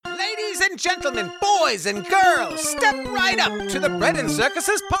Ladies and gentlemen, boys and girls, step right up to the Bread and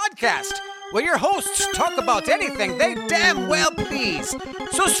Circuses podcast, where your hosts talk about anything they damn well please.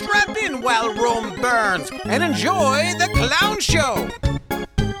 So strap in while Rome burns and enjoy the clown show.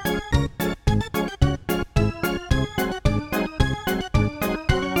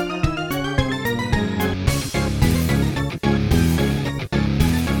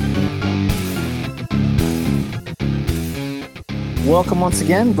 Welcome once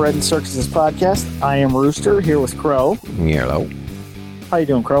again, Bread and Circuses podcast. I am Rooster, here with Crow. Hello. How you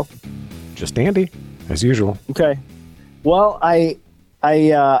doing, Crow? Just dandy, as usual. Okay. Well, I'm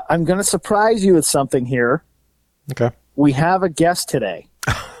going to surprise you with something here. Okay. We have a guest today.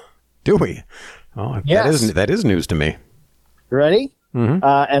 Do we? Oh, yes. That is news to me. Ready? Mm-hmm.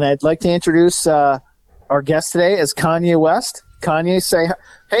 And I'd like to introduce our guest today as Kanye West. Kanye, say,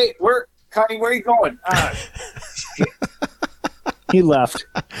 hey, Kanye, where are you going? He left.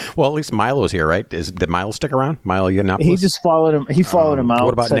 Well, at least Milo's here, right? Did Milo stick around? Milo Yiannopoulos? He just followed him. He followed him out.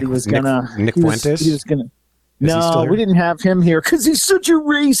 What about Nick Fuentes? He was gonna. No, we didn't have him here because he's such a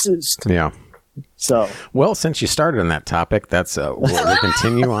racist. Yeah. So. Well, since you started on that topic, that's we'll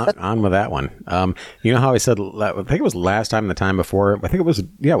continue on with that one. You know how I said, I think it was last time, the time before. I think it was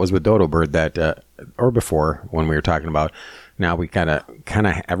with Dodo Bird that, or before when we were talking about. Now we kind of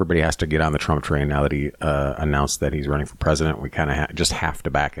everybody has to get on the Trump train now that he announced that he's running for president. We kind of just have to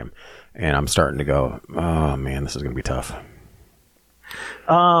back him, and I'm starting to go, oh man, this is going to be tough.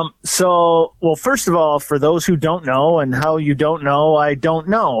 So, well, first of all, for those who don't know, and how you don't know, I don't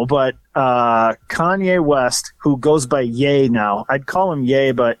know, but Kanye West, who goes by Ye now, I'd call him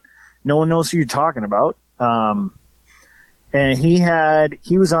Ye, but no one knows who you're talking about. And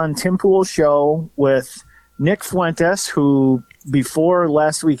he was on Tim Pool's show with Nick Fuentes, who before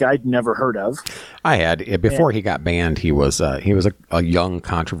last week I'd never heard of. I had before he got banned. He was a young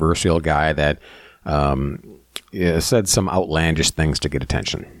controversial guy that said some outlandish things to get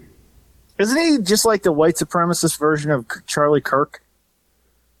attention. Isn't he just like the white supremacist version of Charlie Kirk?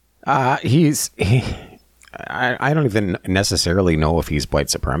 I don't even necessarily know if he's white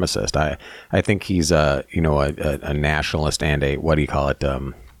supremacist. I think he's a nationalist and a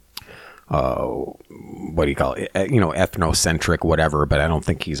ethnocentric, whatever, but I don't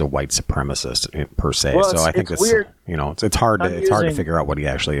think he's a white supremacist per se. Well, so I think it's weird. It's hard to figure out what he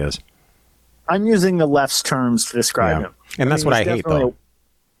actually is. I'm using the left's terms to describe him. And that's what I hate, though.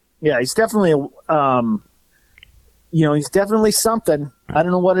 Yeah, he's definitely he's definitely something. I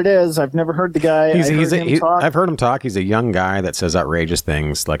don't know what it is. I've never heard the guy. I've heard him talk. He's a young guy that says outrageous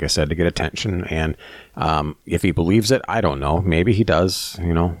things, like I said, to get attention. And if he believes it, I don't know. Maybe he does,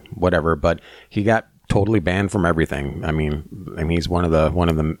 whatever. But he got totally banned from everything. I mean, he's one of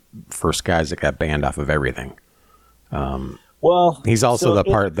the first guys that got banned off of everything. Well, he's also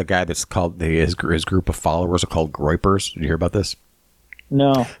the guy that's called his group of followers are called Groypers. Did you hear about this?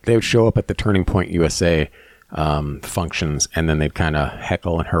 No. They would show up at the Turning Point USA functions, and then they'd kind of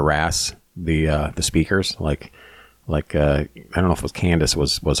heckle and harass the speakers. Like I don't know if it was Candace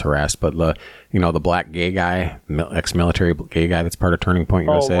was harassed, but the black gay guy, ex-military gay guy that's part of Turning Point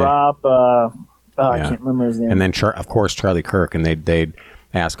USA. Rob. I can't remember his name. And then of course Charlie Kirk, and they'd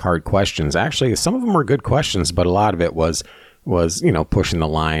ask hard questions. Actually, some of them were good questions, but a lot of it was pushing the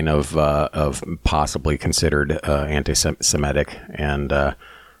line of possibly considered anti-Semitic, and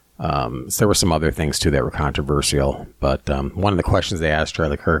so there were some other things too that were controversial. But one of the questions they asked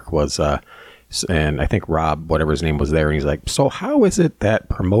Charlie Kirk was, and I think Rob, whatever his name, was there, and he's like, "So how is it that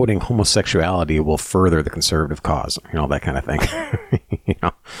promoting homosexuality will further the conservative cause?" That kind of thing.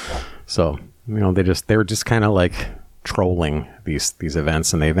 So they were just kind of like trolling these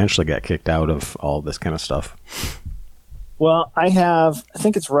events, and they eventually got kicked out of all this kind of stuff. Well, I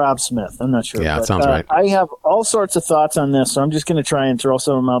think it's Rob Smith. I'm not sure. Yeah, it sounds right. I have all sorts of thoughts on this, so I'm just going to try and throw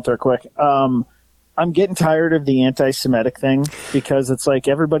some of them out there quick. I'm getting tired of the anti-Semitic thing because it's like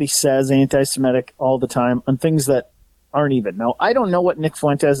everybody says anti-Semitic all the time on things that aren't even. Now, I don't know what Nick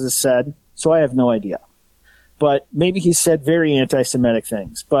Fuentes has said, so I have no idea. But maybe he said very anti-Semitic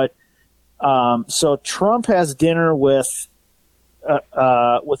things. But so Trump has dinner with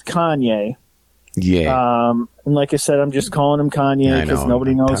Kanye. Yeah. And like I said, I'm just calling him Kanye because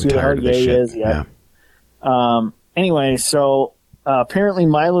nobody knows who the hell Ye is yet. Yeah. Anyway, so apparently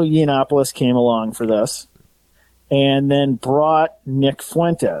Milo Yiannopoulos came along for this and then brought Nick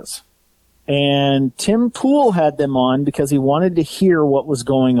Fuentes. And Tim Pool had them on because he wanted to hear what was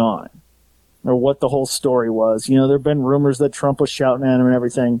going on or what the whole story was. There have been rumors that Trump was shouting at him and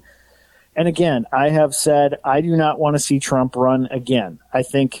everything. And again, I have said I do not want to see Trump run again. I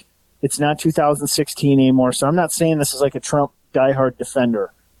think it's not 2016 anymore, so I'm not saying this is like a Trump diehard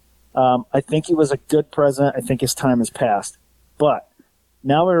defender. I think he was a good president. I think his time has passed. But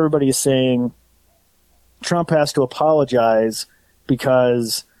now everybody is saying Trump has to apologize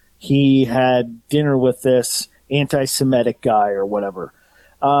because he had dinner with this anti-Semitic guy or whatever.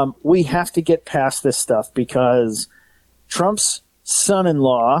 We have to get past this stuff because Trump's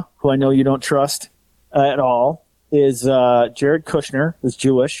son-in-law, who I know you don't trust at all, is Jared Kushner, who's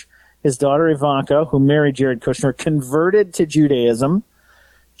Jewish. His daughter Ivanka, who married Jared Kushner, converted to Judaism.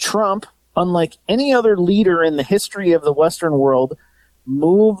 Trump, unlike any other leader in the history of the Western world,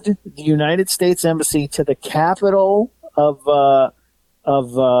 moved the United States Embassy to the capital of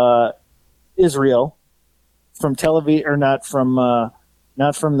Israel from Tel Aviv, or not from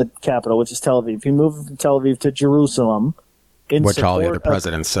the capital, which is Tel Aviv. He moved from Tel Aviv to Jerusalem. Which all the other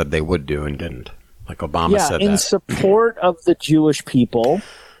presidents said they would do and didn't. Like Obama said that. In support of the Jewish people.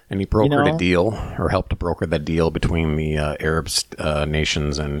 And he brokered a deal, or helped to broker that deal between the Arab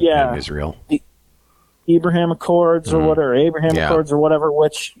nations and Israel. The Abraham Accords or whatever, Accords or whatever,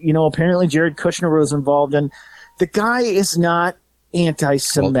 which, apparently Jared Kushner was involved in. The guy is not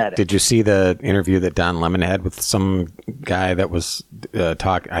anti-Semitic. Well, did you see the interview that Don Lemon had with some guy that was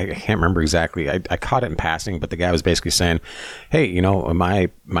I can't remember exactly. I caught it in passing, but the guy was basically saying, hey,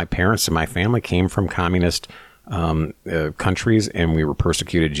 my parents and my family came from communist countries, and we were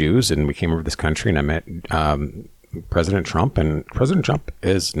persecuted Jews, and we came over to this country, and I met President Trump, and President Trump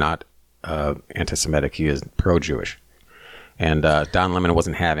is not anti-Semitic. He is pro-Jewish. And Don Lemon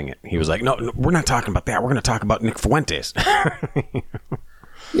wasn't having it. He was like, no, we're not talking about that. We're going to talk about Nick Fuentes.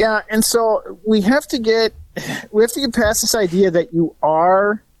 Yeah, and so we have to get past this idea that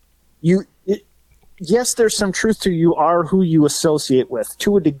yes, there's some truth to you are who you associate with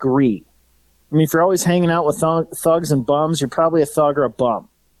to a degree. I mean, if you're always hanging out with thugs and bums, you're probably a thug or a bum.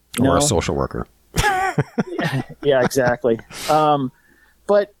 Or a social worker. Yeah, exactly.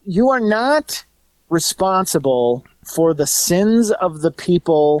 But you are not responsible for the sins of the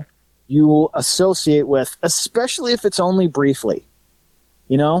people you associate with, especially if it's only briefly.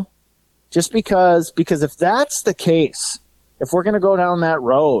 Just because if that's the case, if we're going to go down that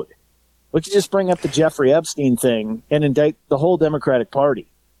road, we could just bring up the Jeffrey Epstein thing and indict the whole Democratic Party.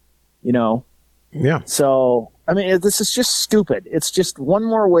 Yeah. So, I mean, this is just stupid. It's just one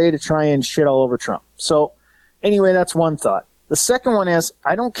more way to try and shit all over Trump. So, anyway, that's one thought. The second one is,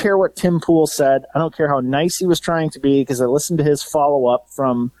 I don't care what Tim Pool said. I don't care how nice he was trying to be, because I listened to his follow-up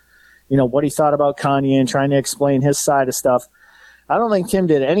from, what he thought about Kanye and trying to explain his side of stuff. I don't think Tim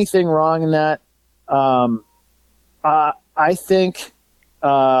did anything wrong in that. I think,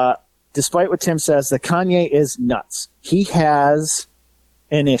 despite what Tim says, that Kanye is nuts. He has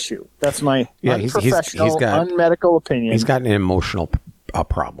an issue. That's my unprofessional, unmedical opinion. He's got an emotional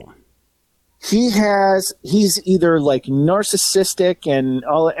problem. He's either like narcissistic and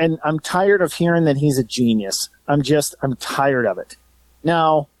I'm tired of hearing that he's a genius. I'm tired of it.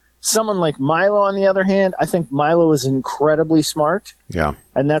 Now, someone like Milo, on the other hand, I think Milo is incredibly smart. Yeah.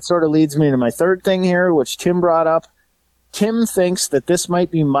 And that sort of leads me to my third thing here, which Tim brought up. Tim thinks that this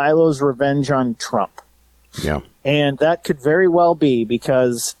might be Milo's revenge on Trump. Yeah. And that could very well be,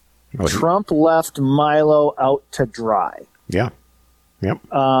 because Trump left Milo out to dry. Yeah. Yep.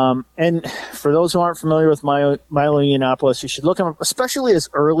 And for those who aren't familiar with Milo Yiannopoulos, you should look him up, especially his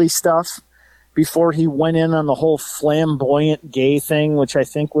early stuff before he went in on the whole flamboyant gay thing, which I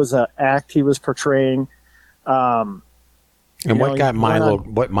think was an act he was portraying. What got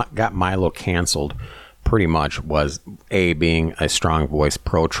Milo canceled pretty much was being a strong voice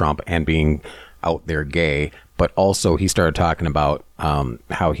pro-Trump and being out there gay, but also he started talking about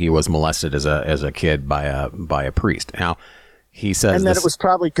how he was molested as a kid by a priest. Now, he says, and that it was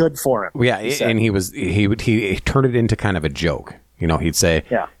probably good for him. Yeah, and he turned it into kind of a joke. He'd say,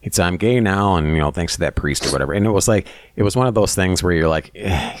 I'm gay now, and thanks to that priest or whatever. And it was one of those things where you're like,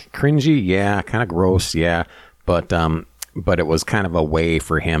 cringy, yeah, kind of gross, yeah, but it was kind of a way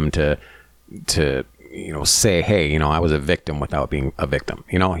for him to say, hey, I was a victim without being a victim.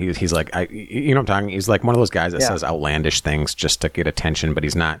 He's like, I'm talking. He's like one of those guys that says outlandish things just to get attention, but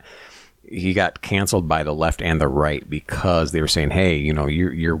he's not. He got canceled by the left and the right because they were saying, hey,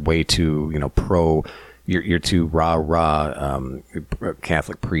 you're way too, pro. You're too rah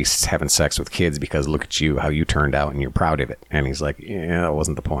Catholic priests having sex with kids because look at you, how you turned out, and you're proud of it. And he's like, yeah, that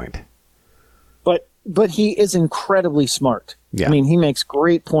wasn't the point. But he is incredibly smart. Yeah. I mean, he makes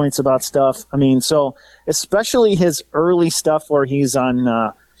great points about stuff. I mean, so especially his early stuff where he's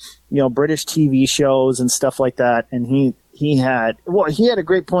on, British TV shows and stuff like that. And he had a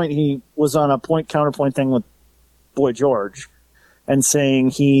great point. He was on a point-counterpoint thing with Boy George and saying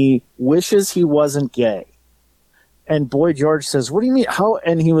he wishes he wasn't gay. And Boy George says, what do you mean? How?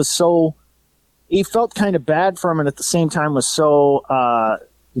 And he felt kind of bad for him, and at the same time was so,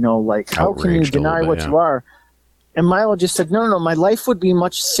 like, how can you deny what you are? And Milo just said, no, my life would be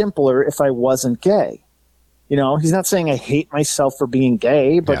much simpler if I wasn't gay. He's not saying I hate myself for being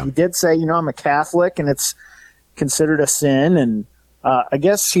gay, but he did say, I'm a Catholic and it's considered a sin. And I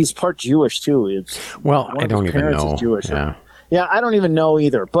guess he's part Jewish too. I don't even know. Jewish. Yeah, I don't even know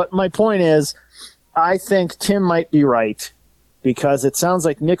either. But my point is, I think Tim might be right, because it sounds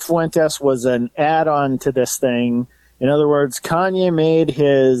like Nick Fuentes was an add-on to this thing. In other words, Kanye made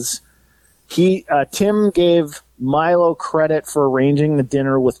Tim gave Milo credit for arranging the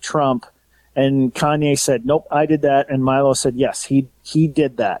dinner with Trump, and Kanye said, nope, I did that, and Milo said, yes, he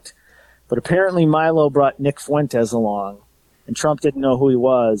did that. But apparently Milo brought Nick Fuentes along, and Trump didn't know who he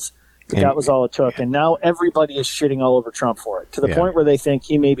was. That was all it took, and now everybody is shitting all over Trump for it, to the point where they think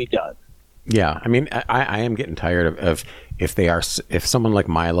he may be done. Yeah, I mean, I am getting tired of if someone like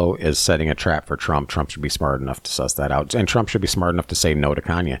Milo is setting a trap for Trump, Trump should be smart enough to suss that out, and Trump should be smart enough to say no to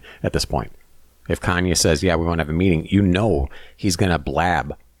Kanye at this point. If Kanye says, yeah, we want to have a meeting, he's going to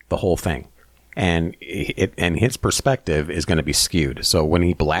blab the whole thing, and his perspective is going to be skewed. So when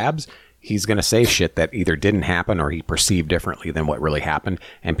he blabs, he's going to say shit that either didn't happen or he perceived differently than what really happened,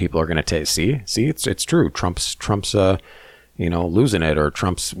 and people are going to see, it's true. Trump's losing it, or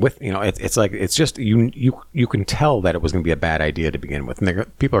Trump's with, it's like, it's just, you can tell that it was going to be a bad idea to begin with.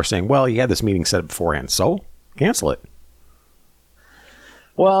 And people are saying, well, you had this meeting set up beforehand, so cancel it.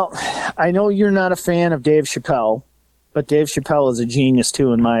 Well, I know you're not a fan of Dave Chappelle, but Dave Chappelle is a genius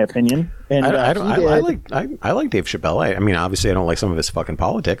too, in my opinion. And I like Dave Chappelle. I mean, obviously, I don't like some of his fucking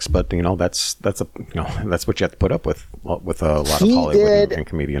politics, but that's what you have to put up with a lot of Hollywood and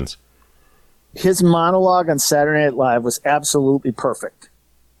comedians. His monologue on Saturday Night Live was absolutely perfect.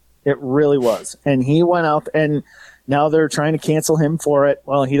 It really was. And he went out, and now they're trying to cancel him for it.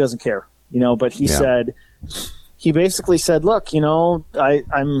 Well, he doesn't care, but he basically said, look, I'm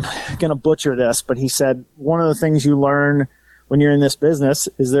going to butcher this, but he said, one of the things you learn when you're in this business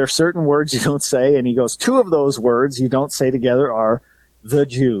is there are certain words you don't say. And he goes, two of those words you don't say together are the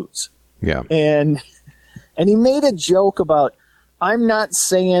Jews. Yeah. And he made a joke about, I'm not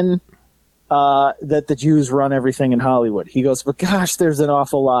saying that the Jews run everything in Hollywood. He goes, but gosh, there's an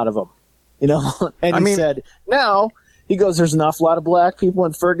awful lot of them, And he said, now, he goes, there's an awful lot of black people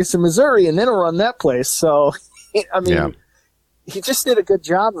in Ferguson, Missouri, and they don't run that place. So, he just did a good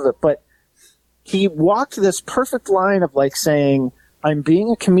job of it. But he walked this perfect line of like saying, I'm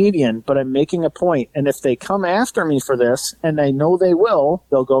being a comedian, but I'm making a point. And if they come after me for this, and I know they will,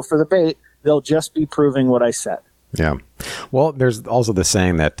 they'll go for the bait. They'll just be proving what I said. Yeah. Well, there's also the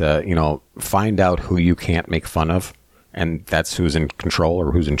saying that, find out who you can't make fun of, and that's who's in control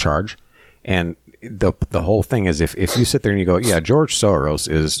or who's in charge. And the whole thing is, if you sit there and you go, yeah, George Soros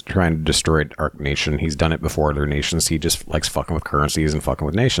is trying to destroy our nation. He's done it before other nations. He just likes fucking with currencies and fucking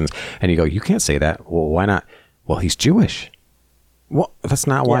with nations. And you go, you can't say that. Well, why not? Well, he's Jewish. Well, that's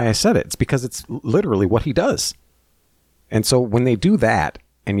not why I said it. It's because it's literally what he does. And so when they do that,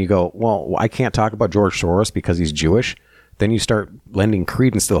 and you go, well, I can't talk about George Soros because he's Jewish, then you start lending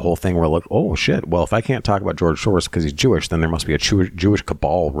credence to the whole thing where, like, oh, shit, well, if I can't talk about George Soros because he's Jewish, then there must be a Jewish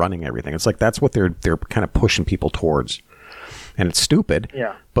cabal running everything. It's like that's what they're kind of pushing people towards. And it's stupid.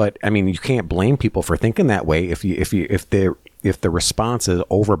 Yeah. But, I mean, you can't blame people for thinking that way if the response is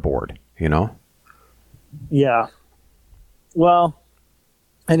overboard, Yeah. Well,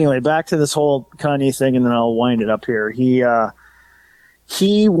 anyway, back to this whole Kanye thing, and then I'll wind it up here.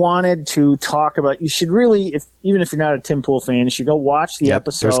 He wanted to talk about, you should really, even if you're not a Tim Pool fan, you should go watch the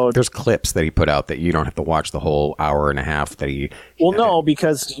episode. There's clips that he put out that you don't have to watch the whole hour and a half that he... Well, no,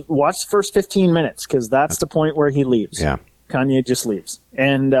 because watch the first 15 minutes, because that's the point where he leaves. Yeah. Kanye just leaves.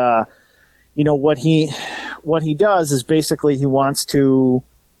 And, what he does is basically he wants to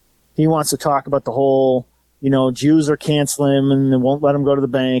talk about the whole, Jews are canceling him and they won't let him go to the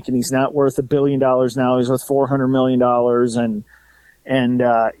bank, and he's not worth $1 billion now. He's worth $400 million. And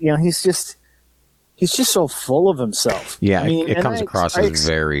he's just so full of himself. Yeah, it comes across as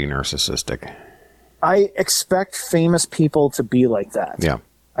very narcissistic. I expect famous people to be like that. Yeah.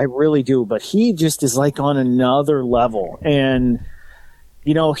 I really do. But he just is like on another level. And,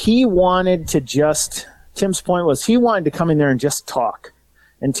 he wanted to Tim's point was he wanted to come in there and just talk.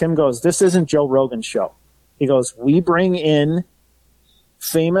 And Tim goes, this isn't Joe Rogan's show. He goes, we bring in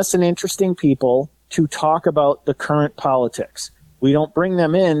famous and interesting people to talk about the current politics. We don't bring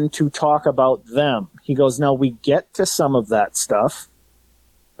them in to talk about them. He goes, now we get to some of that stuff,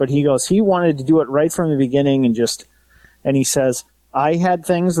 but he goes, he wanted to do it right from the beginning and he says, I had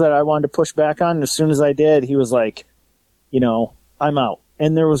things that I wanted to push back on. And as soon as I did, he was like, I'm out.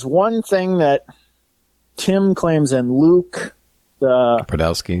 And there was one thing that Tim claims, and Luke,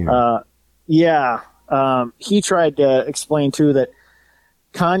 Podolsky. He tried to explain too that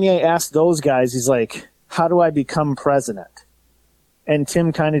Kanye asked those guys, he's like, how do I become president? And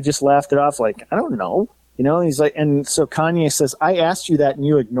Tim kind of just laughed it off like, I don't know. He's like, and so Kanye says, I asked you that and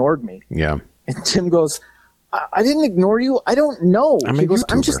you ignored me. Yeah. And Tim goes, I didn't ignore you. I don't know. He goes,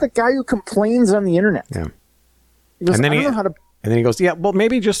 I'm just the guy who complains on the internet. Yeah. He goes, I don't know how to. And then he goes, yeah, well,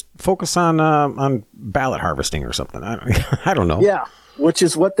 maybe just focus on ballot harvesting or something. I don't know. Yeah, which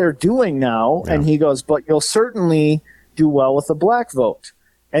is what they're doing now. Yeah. And he goes, but you'll certainly do well with the black vote.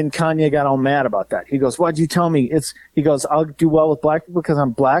 And Kanye got all mad about that. He goes, why'd you tell me? He goes, I'll do well with black people because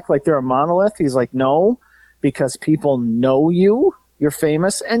I'm black, like they're a monolith. He's like, no, because people know you're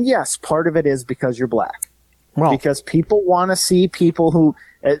famous. And yes, part of it is because you're black. Well, because people want to see people who,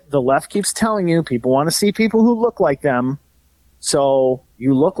 the left keeps telling you, people want to see people who look like them. So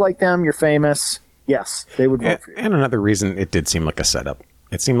you look like them, you're famous. Yes, they would vote for you. And another reason it did seem like a setup.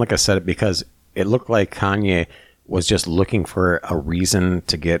 It seemed like a setup because it looked like Kanye was just looking for a reason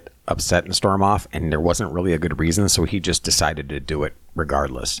to get upset and storm off, and there wasn't really a good reason, so he just decided to do it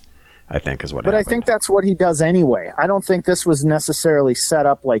regardless, I think is what happened. But I think that's what he does anyway. I don't think this was necessarily set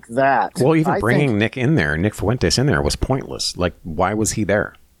up like that. Well, even bringing Nick Fuentes in there was pointless. Like, why was he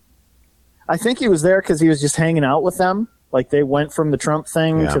there? I think he was there because he was just hanging out with them. Like, they went from the Trump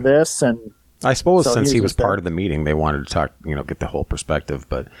thing to this, and I suppose so since he was part of the meeting, they wanted to talk, get the whole perspective.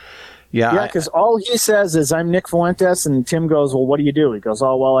 But yeah, because all he says is, "I'm Nick Fuentes," and Tim goes, "Well, what do you do?" He goes,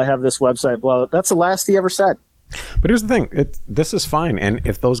 "Oh, well, I have this website." Blah. That's the last he ever said. But here's the thing: this is fine. And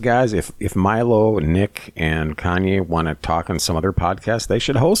if those guys, if Milo, Nick, and Kanye want to talk on some other podcast, they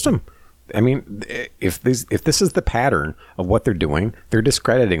should host them. I mean, if this is the pattern of what they're doing, they're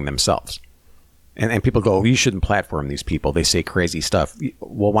discrediting themselves. And people go, you shouldn't platform these people. They say crazy stuff.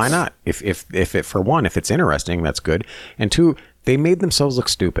 Well, why not? If for one, if it's interesting, that's good. And two, they made themselves look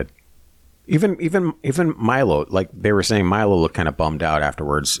stupid. Even Milo, like they were saying, Milo looked kind of bummed out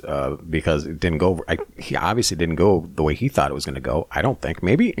afterwards because it didn't go. He obviously didn't go the way he thought it was going to go. I don't think.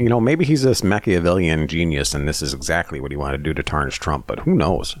 Maybe he's this Machiavellian genius, and this is exactly what he wanted to do to tarnish Trump. But who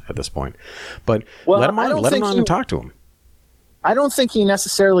knows at this point? But let him on and talk to him. I don't think he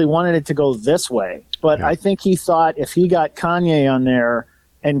necessarily wanted it to go this way, but I think he thought if he got Kanye on there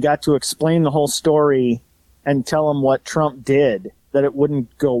and got to explain the whole story and tell him what Trump did, that it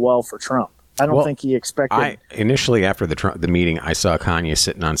wouldn't go well for Trump. I don't think he expected. Initially, after the meeting, I saw Kanye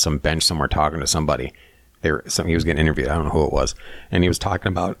sitting on some bench somewhere talking to somebody. He was getting interviewed. I don't know who it was, and he was talking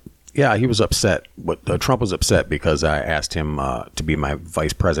about. Yeah, he was upset. Trump was upset because I asked him to be my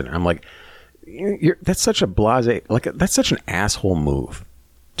vice president. I'm like. That's such a blasé, that's such an asshole move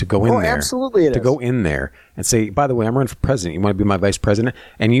to go in there. Absolutely it is. Go in there and say, by the way, I'm running for president. You want to be my vice president?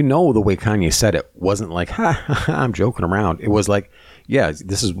 And the way Kanye said it wasn't like, I'm joking around. It was like, yeah,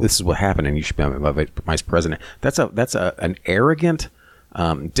 this is what happened, and you should be my vice president. That's an arrogant,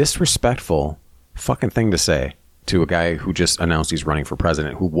 disrespectful fucking thing to say to a guy who just announced he's running for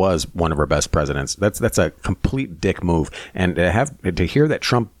president, who was one of our best presidents. That's a complete dick move. And to hear that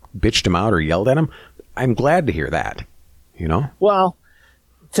Trump bitched him out or yelled at him, I'm glad to hear that, Well,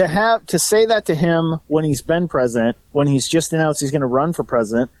 to say that to him when he's been president, when he's just announced he's going to run for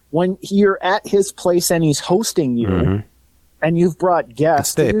president, when you're at his place and he's hosting you, and you've brought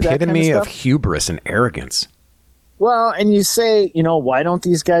guests. It's the epitome of hubris and arrogance. Well, and you say, why don't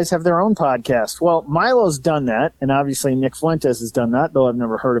these guys have their own podcast? Well, Milo's done that, and obviously Nick Fuentes has done that, though I've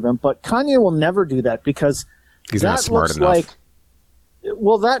never heard of him. But Kanye will never do that because he's not smart enough.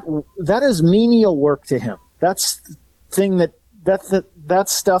 Well, that is menial work to him. That's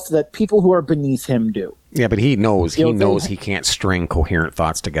that's stuff that people who are beneath him do. Yeah, but he knows he can't string coherent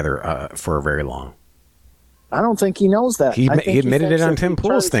thoughts together for very long. I don't think he knows that. He admitted it on Tim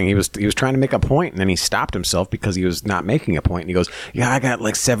Pool's thing. He was trying to make a point, and then he stopped himself because he was not making a point. And he goes, "Yeah, I got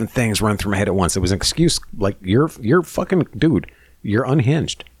like 7 things running through my head at once." It was an excuse. Like you're fucking dude. You're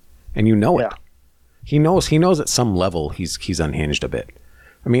unhinged, and you know it. He knows at some level he's unhinged a bit.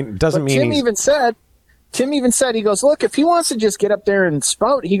 I mean, it doesn't mean Tim even said, he goes, look, if he wants to just get up there and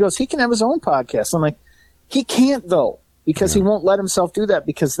spout, he goes, he can have his own podcast. I'm like, he can't though, because he won't let himself do that,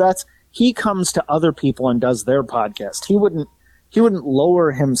 because he comes to other people and does their podcast. He wouldn't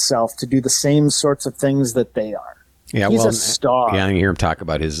lower himself to do the same sorts of things that they are. Yeah, he's a star. Yeah, and you hear him talk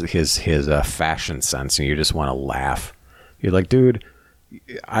about his fashion sense, and you just want to laugh. You're like, dude,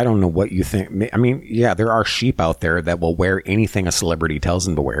 I don't know what you think. I mean, yeah, there are sheep out there that will wear anything a celebrity tells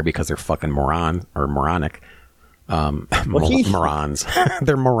them to wear because they're fucking moronic. Morons.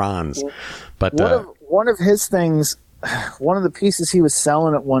 They're morons. But one of his things one of the pieces he was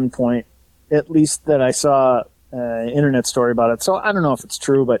selling at one point, at least that I saw an internet story about it. So I don't know if it's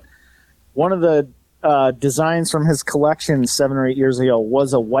true, but one of the designs from his collection 7 or 8 years ago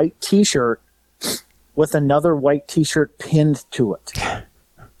was a white T-shirt with another white T-shirt pinned to it.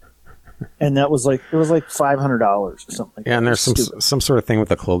 And that was like, it was like $500 or something. Yeah, and there's some sort of thing with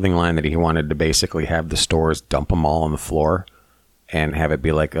the clothing line that he wanted to basically have the stores dump them all on the floor and have it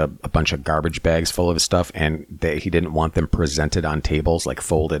be like a bunch of garbage bags full of his stuff. And he didn't want them presented on tables, like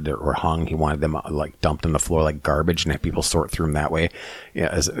folded or hung. He wanted them like dumped on the floor like garbage and have people sort through them that way.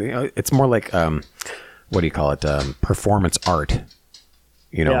 Yeah, it's more like, what do you call it? Performance art,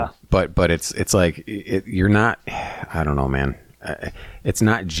 Yeah. But it's like, you're not, I don't know, man. It's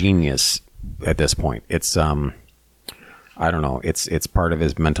not genius at this point. It's I don't know. It's part of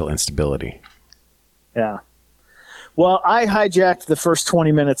his mental instability. Yeah. Well, I hijacked the first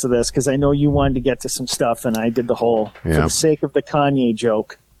 20 minutes of this because I know you wanted to get to some stuff, and I did the whole for the sake of the Kanye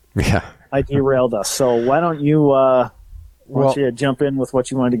joke. Yeah. I derailed us. So why don't you you jump in with what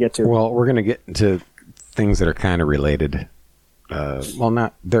you wanted to get to? Well, we're going to get into things that are kind of related.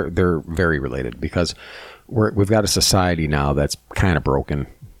 They're very related because we've got a society now that's kind of broken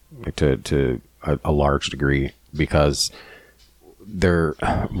to a large degree because there's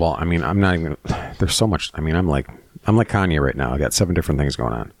so much. I mean, I'm like Kanye right now. I got 7 different things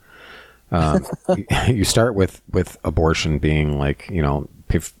going on. You start with abortion being like,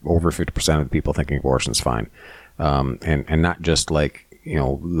 over 50% of the people thinking abortion's fine. And not just like,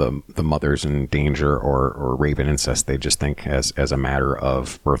 the mother's in danger or rape and incest. They just think as a matter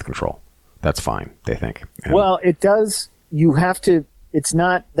of birth control. That's fine, they think. And well, it does. You have to, it's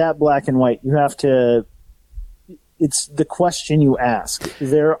not that black and white. You have to, it's the question you ask.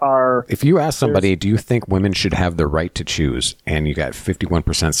 If you ask somebody, do you think women should have the right to choose? And you got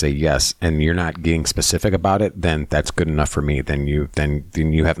 51% say yes, and you're not getting specific about it, then that's good enough for me. Then you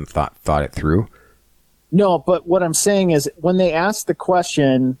haven't thought it through. No, but what I'm saying is when they ask the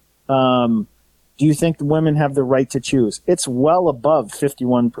question, do you think the women have the right to choose? It's well above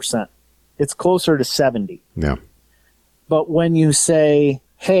 51%. It's closer to 70. Yeah. But when you say,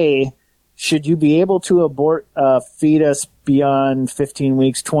 hey, should you be able to abort a fetus beyond 15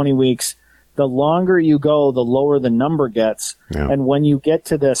 weeks, 20 weeks, the longer you go, the lower the number gets. Yeah. And when you get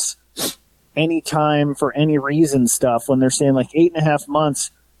to this anytime for any reason stuff, when they're saying like 8.5 months,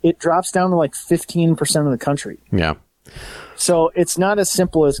 it drops down to like 15% of the country. Yeah. So it's not as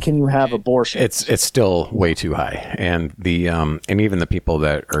simple as can you have abortion? It's still way too high, and and even the people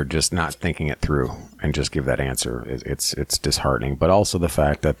that are just not thinking it through and just give that answer, it's disheartening. But also the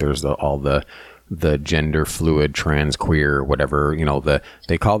fact that there's all the gender fluid, trans, queer, whatever,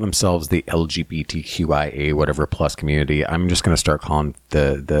 they call themselves the LGBTQIA whatever plus community. I'm just going to start calling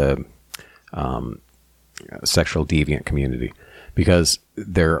the sexual deviant community. Because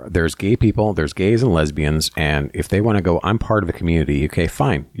there's gay people, there's gays and lesbians, and if they want to go, I'm part of a community, okay,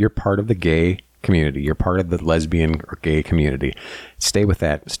 fine. You're part of the gay community. You're part of the lesbian or gay community. Stay with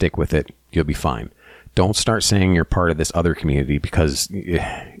that. Stick with it. You'll be fine. Don't start saying you're part of this other community because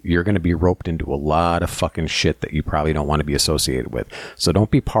you're going to be roped into a lot of fucking shit that you probably don't want to be associated with. So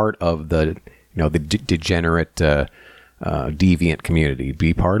don't be part of the degenerate, deviant community.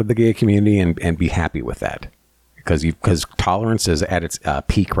 Be part of the gay community and be happy with that. Because tolerance is at its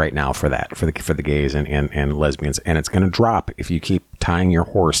peak right now for the gays and lesbians, and it's going to drop if you keep tying your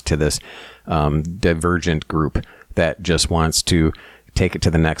horse to this divergent group that just wants to take it to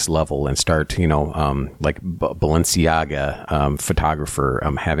the next level and start, like Balenciaga photographer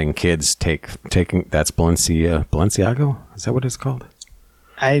having kids taking that's Balenciago, is that what it's called?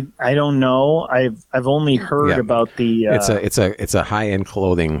 I don't know. I've only heard about the. It's a high-end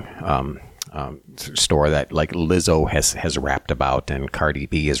clothing. Store that like Lizzo has rapped about and Cardi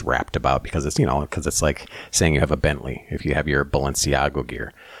B is rapped about because it's like saying you have a Bentley if you have your Balenciaga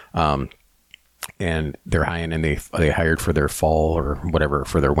gear, and they're high end and they hired for their fall or whatever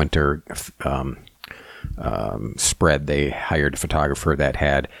for their winter spread. They hired a photographer that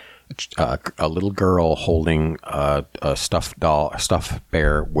had a little girl holding a stuffed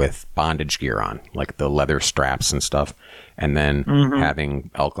bear with bondage gear on, like the leather straps and stuff. And then having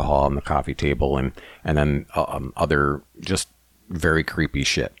alcohol on the coffee table and then other just very creepy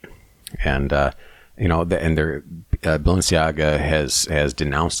shit. And, Balenciaga has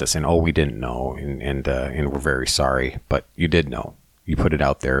denounced us and, we didn't know. And we're very sorry, but you did know. You put it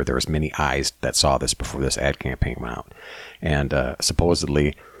out there. There was many eyes that saw this before this ad campaign went out. And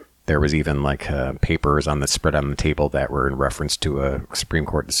supposedly there was even like papers on the spread on the table that were in reference to a Supreme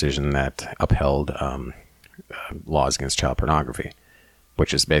Court decision that upheld laws against child pornography,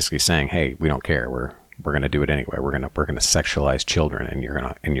 which is basically saying, hey, we don't care. we're gonna do it anyway. We're gonna sexualize children, and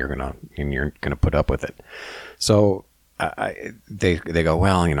you're gonna put up with it. So they go,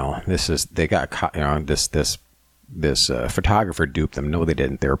 well, they got caught, this photographer duped them. No, they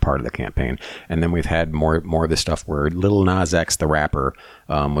didn't. They were part of the campaign. And then we've had more of this stuff where Lil Nas X, the rapper,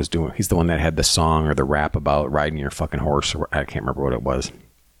 he's the one that had the song or the rap about riding your fucking horse. I can't remember what it was.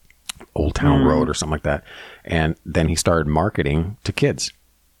 Old Town Road or something like that. And then he started marketing to kids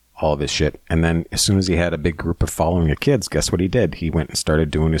all of his shit. And then as soon as he had a big group of following of kids, guess what he did? He went and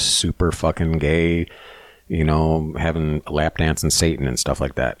started doing his super fucking gay, having a lap dance and Satan and stuff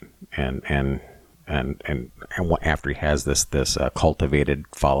like that. And after he has this cultivated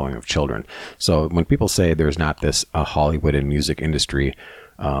following of children. So when people say there's not this Hollywood and music industry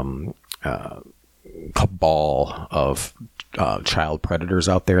cabal of child predators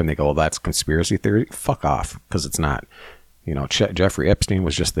out there, and they go, well, that's conspiracy theory, fuck off, because it's not. Jeffrey Epstein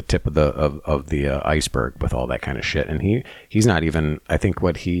was just the tip of the iceberg with all that kind of shit, and he's not even. I think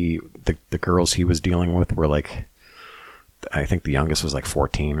the girls he was dealing with were like, I think the youngest was like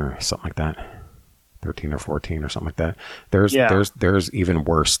 14 or something like that. 13 or 14 or something like that. There's even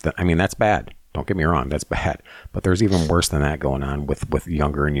worse that's bad. Don't get me wrong, that's bad. But there's even worse than that going on with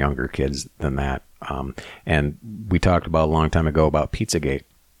younger and younger kids than that. And we talked about a long time ago about Pizzagate.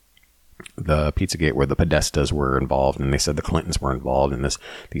 The Pizzagate where the Podestas were involved, and they said the Clintons were involved in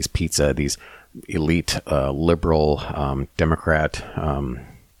these elite liberal Democrat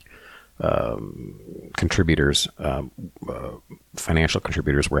contributors, financial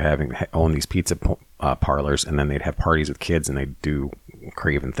contributors own these pizza parlors, and then they'd have parties with kids, and they'd do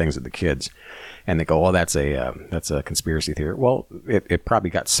craven things with the kids, and they go, oh, that's a conspiracy theory. Well, it probably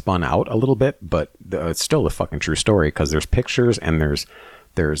got spun out a little bit, but it's still a fucking true story, because there's pictures and there's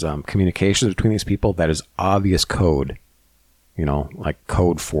communications between these people that is obvious code, like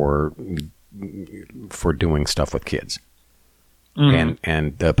code for doing stuff with kids. Mm.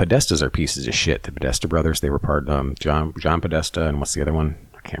 And the Podestas are pieces of shit. The Podesta brothers, they were part of John Podesta, and what's the other one?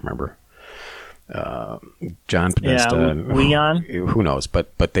 I can't remember. John Podesta, Leon. Who knows?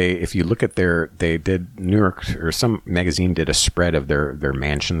 But they, if you look at they did New York, or some magazine did a spread of their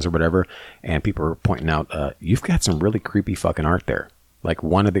mansions or whatever, and people were pointing out, you've got some really creepy fucking art there. Like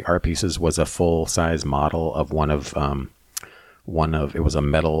one of the art pieces was a full size model of it was a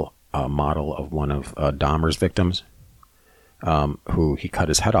metal model of one of Dahmer's victims. Who he cut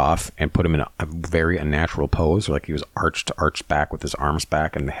his head off and put him in a very unnatural pose, like he was arched back with his arms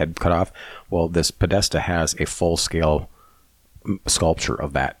back and the head cut off. Well, this Podesta has a full-scale sculpture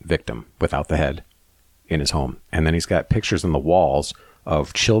of that victim without the head in his home. And then he's got pictures on the walls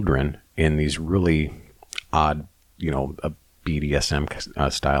of children in these really odd,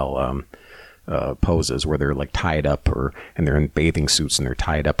 BDSM style poses where they're like tied up, and they're in bathing suits and they're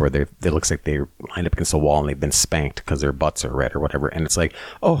tied up, or they looks like they're lined up against the wall and they've been spanked because their butts are red or whatever. And it's like,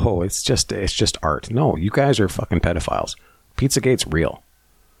 oh, it's just art. No, you guys are fucking pedophiles. Pizzagate's real,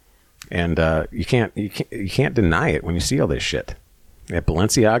 and you can't deny it when you see all this shit. Yeah,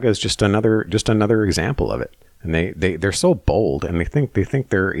 Balenciaga is just another example of it. And they're so bold, and they think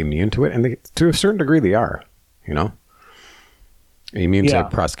they're immune to it, and to a certain degree they are, Immune to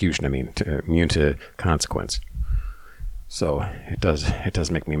prosecution, immune to consequence. So it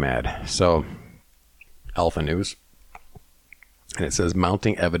does make me mad. So Alpha News, and it says,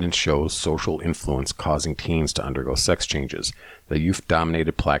 mounting evidence shows social influence causing teens to undergo sex changes. The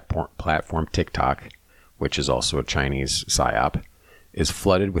youth-dominated platform TikTok, which is also a Chinese psyop, is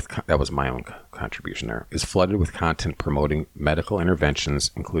flooded with, that was my own contribution there, is flooded with content promoting medical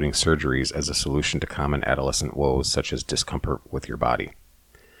interventions, including surgeries, as a solution to common adolescent woes such as discomfort with your body.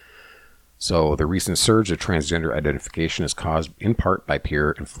 So the recent surge of transgender identification is caused in part by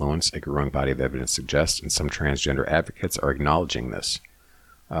peer influence, a growing body of evidence suggests, and some transgender advocates are acknowledging this.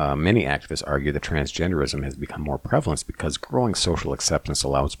 Many activists argue that transgenderism has become more prevalent because growing social acceptance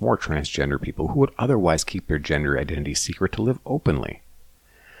allows more transgender people who would otherwise keep their gender identity secret to live openly,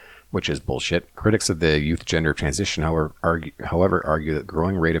 which is bullshit. Critics of the youth gender transition, however, argue that the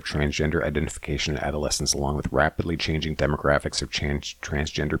growing rate of transgender identification in adolescents, along with rapidly changing demographics of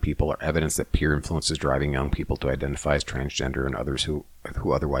transgender people, are evidence that peer influence is driving young people to identify as transgender and others who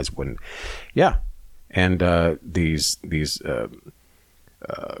otherwise wouldn't. Yeah, and these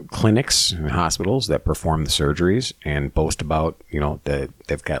clinics and hospitals that perform the surgeries and boast about, that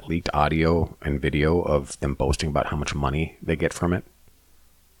they've got leaked audio and video of them boasting about how much money they get from it.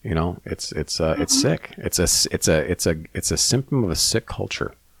 It's sick. It's a symptom of a sick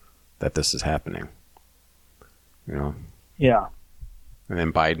culture that this is happening. Yeah. And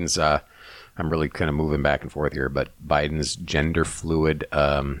then Biden's, I'm really kind of moving back and forth here, but Biden's gender fluid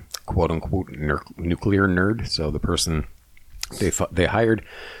quote unquote nuclear nerd. So the person they hired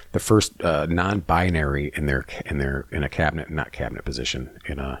the first non-binary in a cabinet position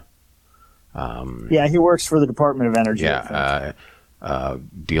in a. He works for the Department of Energy. Yeah,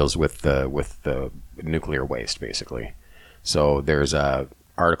 deals with the nuclear waste basically. So there's a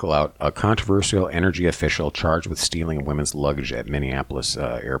article out: a controversial energy official charged with stealing women's luggage at Minneapolis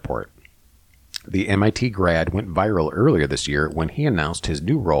airport. The MIT grad went viral earlier this year when he announced his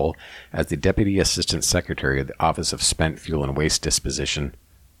new role as the Deputy Assistant Secretary of the Office of Spent Fuel and Waste Disposition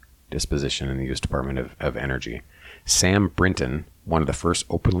in the U.S. Department of Energy. Sam Brinton, one of the first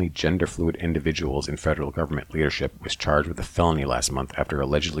openly gender-fluid individuals in federal government leadership, was charged with a felony last month after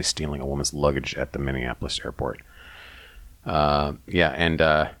allegedly stealing a woman's luggage at the Minneapolis airport.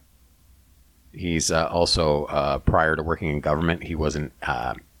 He's also, prior to working in government, he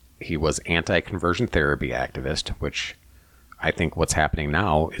was anti-conversion therapy activist, which I think what's happening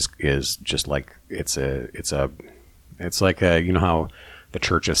now is just like it's like you know how the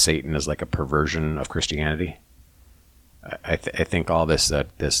Church of Satan is like a perversion of Christianity. I think all this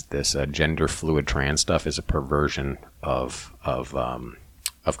gender fluid trans stuff is a perversion of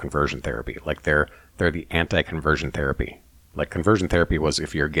conversion therapy. Like they're the anti-conversion therapy. Like conversion therapy was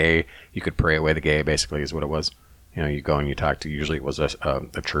if you're gay, you could pray away the gay. Basically, is what it was. You know, you go and you talk to. Usually, it was a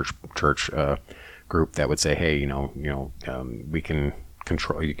church group that would say, hey, we can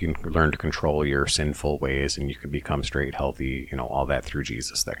control. You can learn to control your sinful ways, and you can become straight, healthy. All that through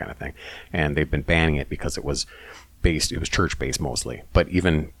Jesus, that kind of thing. And they've been banning it because it was church-based mostly, but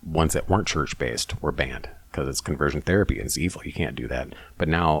even ones that weren't church-based were banned because it's conversion therapy and it's evil. You can't do that. But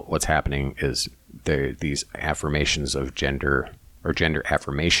now what's happening is these affirmations of gender, or gender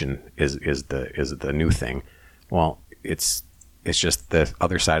affirmation is the new thing. Well, it's just the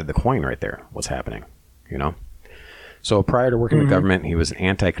other side of the coin right there. What's happening, So prior to working with government, he was an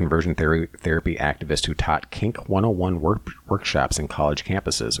anti-conversion therapy activist who taught Kink 101 workshops in college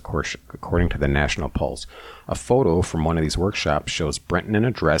campuses, according to the National Pulse. A photo from one of these workshops shows Brenton in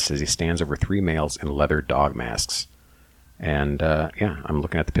a dress as he stands over three males in leather dog masks. And I'm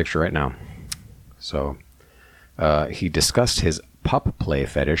looking at the picture right now. So he discussed his pup play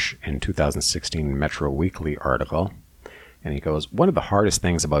fetish in 2016 Metro Weekly article. And he goes, one of the hardest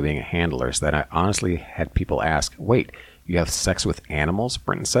things about being a handler is that I honestly had people ask, wait, you have sex with animals?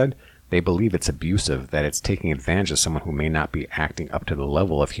 Brenton said. They believe it's abusive, that it's taking advantage of someone who may not be acting up to the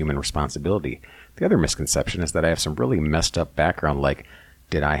level of human responsibility. The other misconception is that I have some really messed up background, like,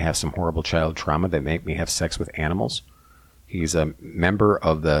 did I have some horrible child trauma that make me have sex with animals? He's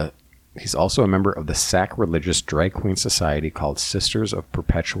also a member of the sacrilegious drag queen society called Sisters of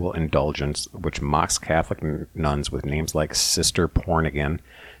Perpetual Indulgence, which mocks Catholic nuns with names like Sister Pornigan,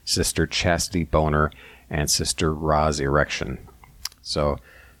 Sister Chastity Boner, and Sister Roz Erection. So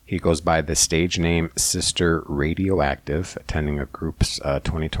he goes by the stage name Sister Radioactive, attending a group's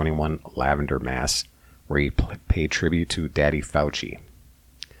 2021 Lavender Mass, where he paid tribute to Daddy Fauci.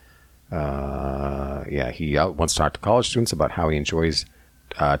 He once talked to college students about how he enjoys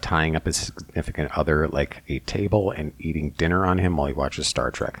tying up his significant other like a table and eating dinner on him while he watches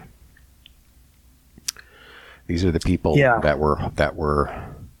Star Trek. These are the people that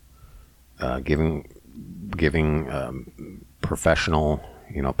were giving professional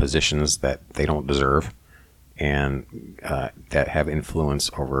positions that they don't deserve, and that have influence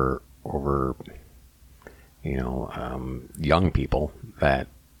over young people that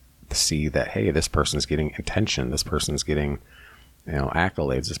see that, hey, this person's getting attention, this person's getting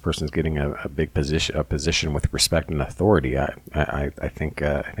accolades, this person's getting a big position with respect and authority. I think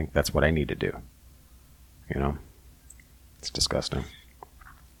that's what I need to do. It's disgusting.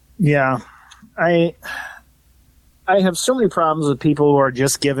 Yeah, I have so many problems with people who are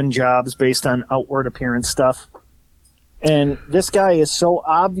just given jobs based on outward appearance stuff, and this guy is so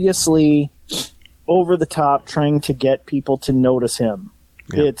obviously over the top trying to get people to notice him.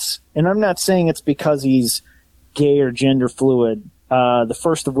 Yeah. And I'm not saying it's because he's gay or gender fluid, the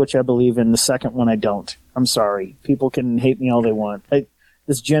first of which I believe in, the second one I don't. I'm sorry. People can hate me all they want.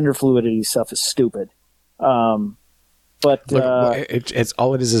 This gender fluidity stuff is stupid. But it's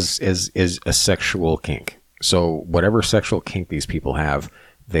all it is a sexual kink. So whatever sexual kink these people have,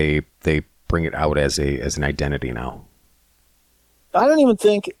 they bring it out as an identity now. I don't even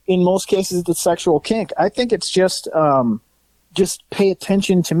think in most cases it's sexual kink. I think it's just pay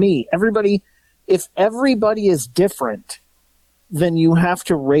attention to me. If everybody is different, then you have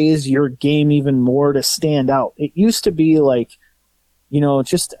to raise your game even more to stand out. It used to be like,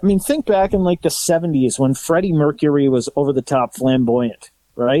 think back in like the 70s when Freddie Mercury was over the top flamboyant,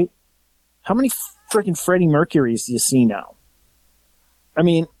 right? How many freaking Freddie Mercurys do you see now? I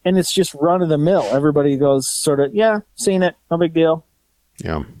mean, and it's just run of the mill. Everybody goes sort of, yeah, seen it, no big deal.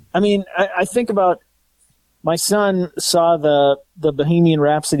 Yeah. I mean, I think about my son saw the Bohemian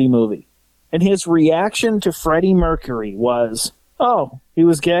Rhapsody movie, and his reaction to Freddie Mercury was, "Oh, he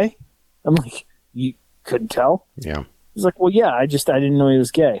was gay." I'm like, "You couldn't tell?" Yeah. He's like, "Well, yeah, I didn't know he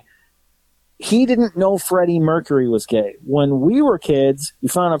was gay." He didn't know Freddie Mercury was gay. When we were kids, you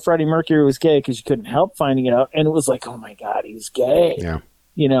found out Freddie Mercury was gay because you couldn't help finding it out, and it was like, "Oh my God, he's gay." Yeah.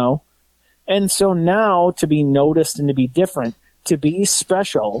 You know? And so now to be noticed and to be different, to be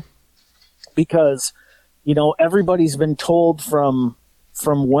special, because, you know, everybody's been told from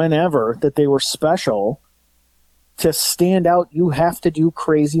whenever that they were special. To stand out, you have to do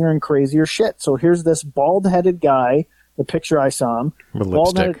crazier and crazier shit. So here's this bald-headed guy, the picture I saw him,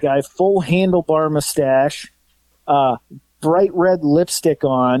 bald-headed guy, full handlebar mustache, bright red lipstick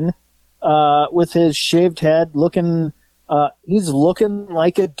on, with his shaved head, looking, he's looking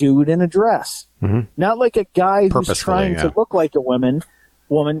like a dude in a dress. Mm-hmm. Not like a guy who's trying to look like a woman.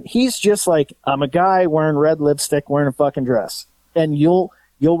 He's just like, I'm a guy wearing red lipstick, wearing a fucking dress. And you'll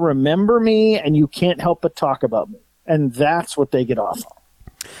remember me, and you can't help but talk about me. And that's what they get off on.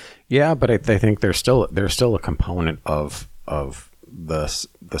 Yeah, but I think there's still a component of the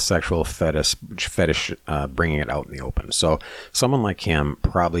sexual fetish bringing it out in the open. So someone like him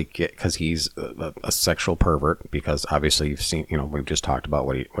probably because he's a sexual pervert, because obviously you've seen, you know, we've just talked about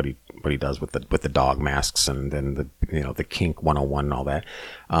what he does with the dog masks and then the kink 101 and all that.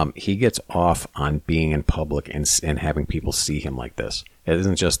 He gets off on being in public and having people see him like this. It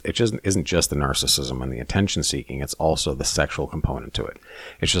isn't just the narcissism and the attention seeking. It's also the sexual component to it.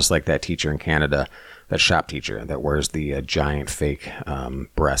 It's just like that teacher in Canada, that shop teacher that wears the giant fake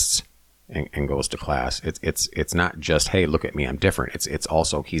breasts and goes to class. It's not just, hey, look at me, I'm different. It's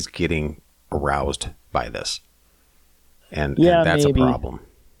also he's getting aroused by this, and that's maybe a problem.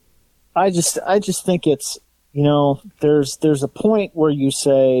 I just think it's, you know, there's a point where you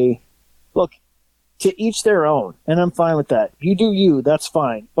say, look, to each their own, and I'm fine with that. You do you, that's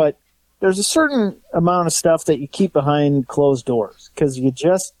fine. But there's a certain amount of stuff that you keep behind closed doors, because you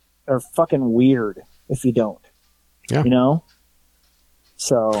just are fucking weird if you don't. Yeah. You know?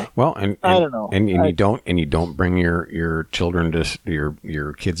 So well, and I don't know. And you don't bring your children to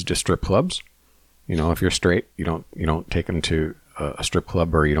your kids to strip clubs. You know, if you're straight, you don't take them to a strip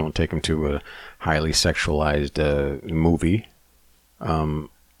club, or you don't take them to a highly sexualized movie.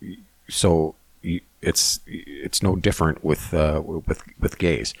 So it's no different with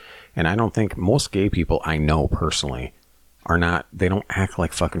gays, and I don't think most gay people I know personally they don't act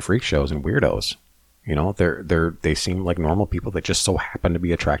like fucking freak shows and weirdos. You know, they seem like normal people that just so happen to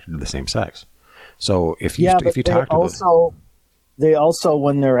be attracted to the same sex. So if you talk to them, they also,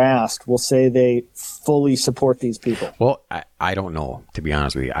 when they're asked, will say they fully support these people. Well, I don't know, to be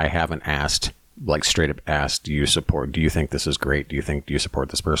honest with you. I haven't asked, like straight up asked, do you think this is great? Do you support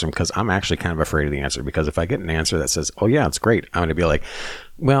this person? Because I'm actually kind of afraid of the answer, because if I get an answer that says, oh yeah, it's great, I'm going to be like,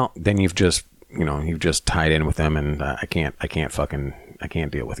 well, then you've just tied in with them, and I can't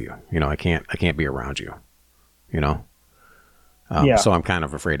deal with you. You know, I can't be around you, you know? So I'm kind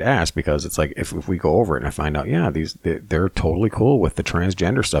of afraid to ask, because it's like, if we go over it and I find out, yeah, they're totally cool with the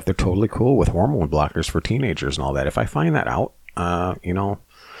transgender stuff. They're totally cool with hormone blockers for teenagers and all that. If I find that out, you know,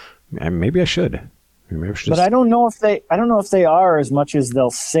 maybe I should. But I don't know if they are as much as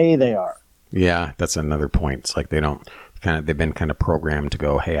they'll say they are. Yeah, that's another point. It's like they've been kind of programmed to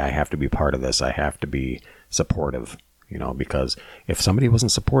go, hey, I have to be part of this. I have to be supportive, you know, because if somebody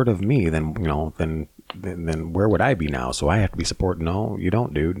wasn't supportive of me, then, you know, then where would I be now? So I have to be supportive. No, you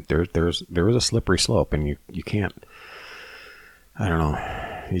don't, dude. There is a slippery slope, and you can't, I don't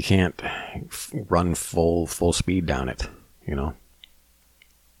know, you can't run full speed down it, you know?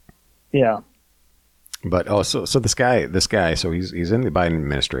 Yeah. But so this guy, so he's in the Biden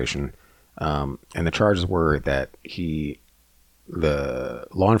administration, and the charges were that the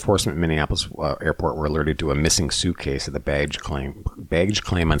law enforcement in Minneapolis airport were alerted to a missing suitcase at the baggage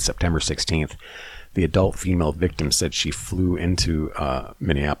claim on September 16th. The adult female victim said she flew into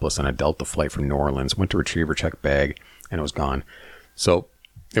Minneapolis on a Delta flight from New Orleans, went to retrieve her checked bag, and it was gone. So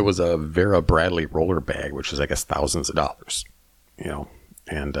it was a Vera Bradley roller bag, which is, I guess, thousands of dollars, you know.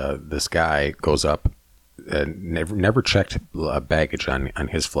 And this guy goes up, never checked baggage on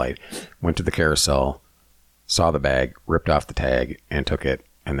his flight, went to the carousel, saw the bag, ripped off the tag, and took it,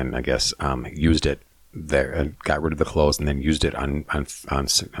 and then I guess used it there, and got rid of the clothes, and then used it on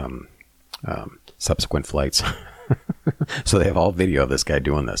subsequent flights. So they have all video of this guy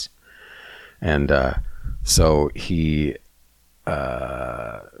doing this, and so he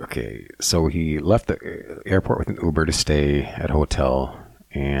Okay, so he left the airport with an Uber to stay at a hotel,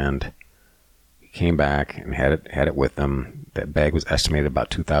 and he came back and had it with him. That bag was estimated about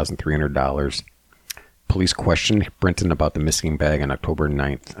 $2,300. Police questioned Brinton about the missing bag on October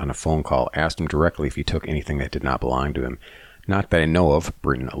 9th on a phone call, asked him directly if he took anything that did not belong to him. Not that I know of,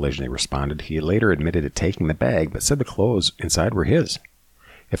 Brinton allegedly responded. He later admitted to taking the bag, but said the clothes inside were his.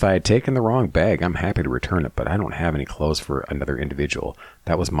 If I had taken the wrong bag, I'm happy to return it, but I don't have any clothes for another individual.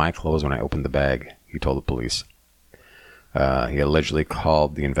 That was my clothes when I opened the bag, he told the police. He allegedly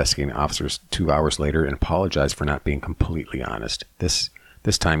called the investigating officers 2 hours later and apologized for not being completely honest. This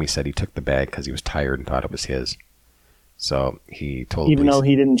time he said he took the bag because he was tired and thought it was his. So he told Even police, though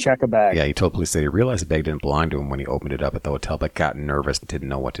he didn't check a bag. Yeah, he told police that he realized the bag didn't belong to him when he opened it up at the hotel, but got nervous and didn't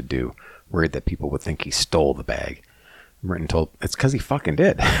know what to do, worried that people would think he stole the bag. Brinton told, it's because he fucking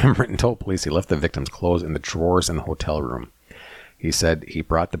did. Brinton told police he left the victim's clothes in the drawers in the hotel room. He said he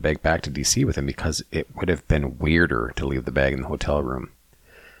brought the bag back to D.C. with him because it would have been weirder to leave the bag in the hotel room.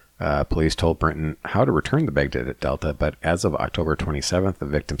 Police told Brinton how to return the bag to Delta, but as of October 27th, the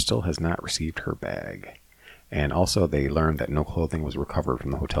victim still has not received her bag. And also, they learned that no clothing was recovered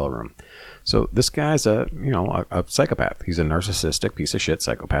from the hotel room. So this guy's a psychopath. He's a narcissistic piece of shit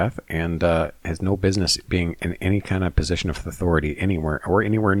psychopath, and has no business being in any kind of position of authority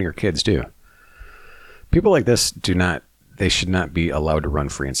anywhere near kids too. People like this they should not be allowed to run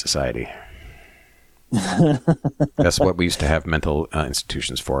free in society. That's what we used to have mental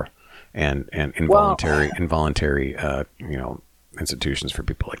institutions for, and involuntary institutions for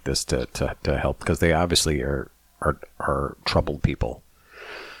people like this to help, because they obviously are troubled people.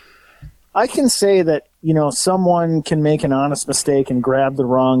 I can say that, someone can make an honest mistake and grab the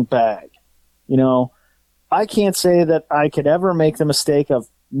wrong bag. I can't say that I could ever make the mistake of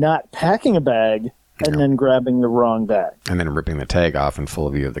not packing a bag and then grabbing the wrong bag. And then ripping the tag off in full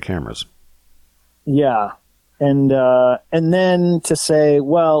view of the cameras. Yeah. And then to say,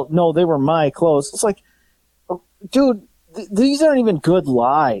 well, no, they were my clothes. It's like, dude, these aren't even good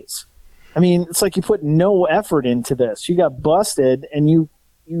lies. I mean, it's like you put no effort into this. You got busted, and you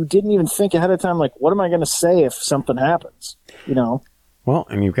didn't even think ahead of time, like, what am I going to say if something happens? Well,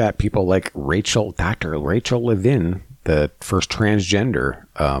 and you've got people like Dr. Rachel Levin, the first transgender.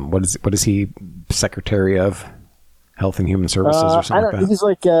 What is he, Secretary of Health and Human Services or something like that? He's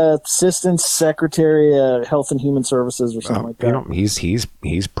like Assistant Secretary of Health and Human Services or something like that.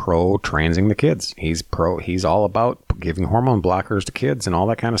 He's pro transing the kids. He's all about giving hormone blockers to kids and all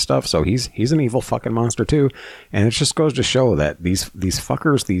that kind of stuff. So he's an evil fucking monster too. And it just goes to show that these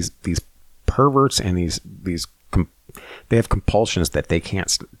fuckers, these perverts, and they have compulsions that they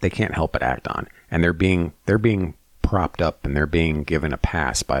can't help but act on, and they're being propped up, and they're being given a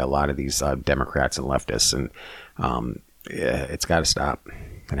pass by a lot of these Democrats and leftists, and it's got to stop.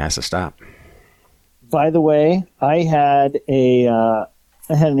 It has to stop. By the way, I had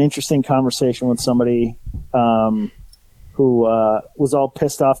an interesting conversation with somebody who was all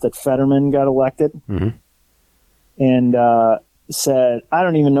pissed off that Fetterman got elected, and said, I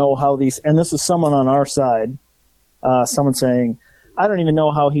don't even know how these, and this is someone on our side, someone saying, I don't even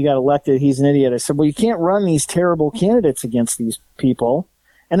know how he got elected. He's an idiot. I said, well, you can't run these terrible candidates against these people.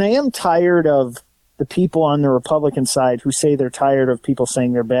 And I am tired of the people on the Republican side who say they're tired of people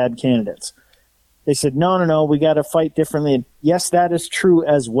saying they're bad candidates. They said, no, we got to fight differently. And yes, that is true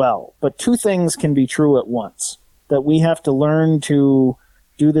as well. But two things can be true at once, that we have to learn to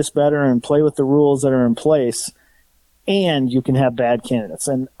do this better and play with the rules that are in place. And you can have bad candidates.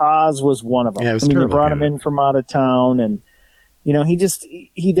 And Oz was one of them. Yeah, they brought him in from out of town, and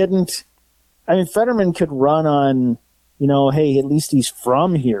he didn't. I mean, Fetterman could run on, hey, at least he's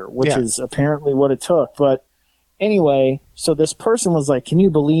from here, which is apparently what it took. But anyway, so this person was like, can you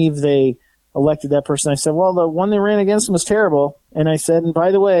believe they elected that person? I said, well, the one they ran against him was terrible. And I said, and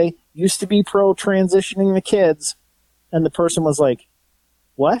by the way, used to be pro transitioning the kids. And the person was like,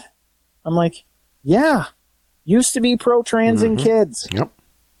 what? I'm like, yeah, used to be pro transing kids. Yep.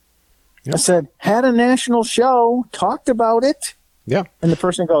 I said, had a national show, talked about it. Yeah. And the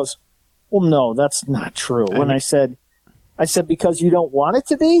person goes, well, no, that's not true. And I said, because you don't want it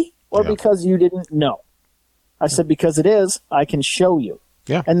to be, or because you didn't know? I said, because it is, I can show you.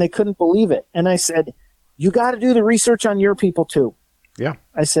 Yeah. And they couldn't believe it. And I said, you got to do the research on your people too. Yeah.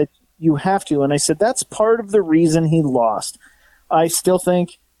 I said, you have to. And I said, that's part of the reason he lost. I still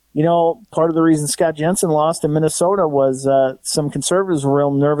think, part of the reason Scott Jensen lost in Minnesota was some conservatives were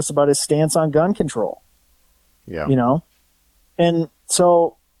real nervous about his stance on gun control. Yeah. And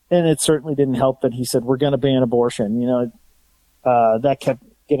so, and it certainly didn't help that he said, we're going to ban abortion. That kept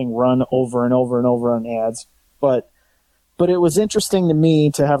getting run over and over and over on ads. But But it was interesting to me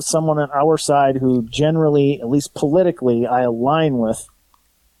to have someone on our side who generally, at least politically, I align with.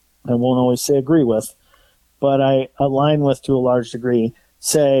 I won't always say agree with, but I align with to a large degree,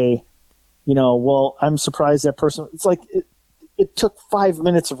 say, well, I'm surprised that person. It's like it took 5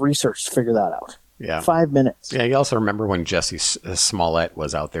 minutes of research to figure that out. Yeah. 5 minutes. Yeah, you also remember when Jesse Smollett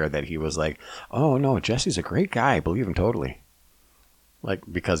was out there that he was like, oh, no, Jesse's a great guy. I believe him totally. Like,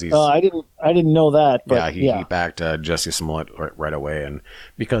 because he's... I didn't know that. But he backed Jesse Smollett right away. And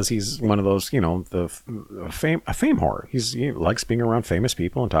because he's one of those, a fame whore. He likes being around famous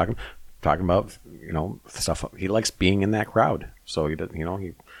people and talking about, stuff. He likes being in that crowd. So,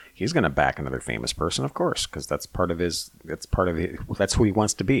 he's going to back another famous person, of course, because that's who he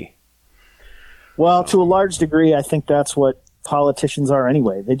wants to be. Well, to a large degree, I think that's what politicians are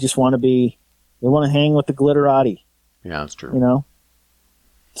anyway. They just want to hang with the glitterati. Yeah, that's true.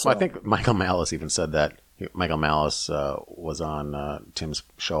 So. Well, I think Michael Malice even said that. Michael Malice was on Tim's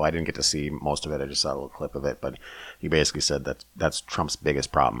show. I didn't get to see most of it. I just saw a little clip of it. But he basically said that that's Trump's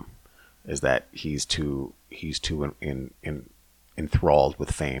biggest problem, is that he's too enthralled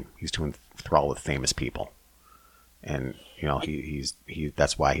with fame. He's too enthralled with famous people. And,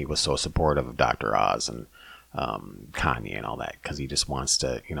 that's why he was so supportive of Dr. Oz and Kanye and all that, because he just wants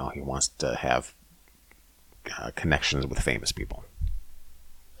to, he wants to have connections with famous people.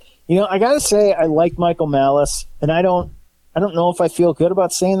 I got to say, I like Michael Malice, and I don't know if I feel good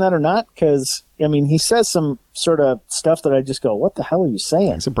about saying that or not, because, he says some sort of stuff that I just go, what the hell are you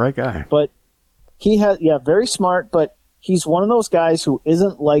saying? He's a bright guy. But he has, very smart, but he's one of those guys who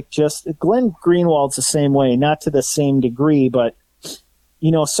isn't like just Glenn Greenwald's the same way, not to the same degree, but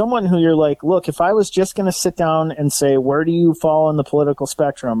someone who you're like, look, if I was just going to sit down and say, where do you fall on the political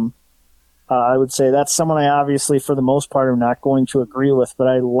spectrum? I would say that's someone I obviously, for the most part, am not going to agree with, but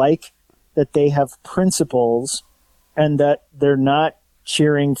I like that they have principles and that they're not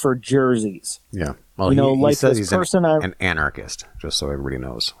cheering for jerseys. Yeah. Well, he says he's an anarchist, just so everybody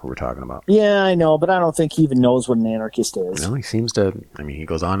knows who we're talking about. Yeah, I know, but I don't think he even knows what an anarchist is. No, he seems to. He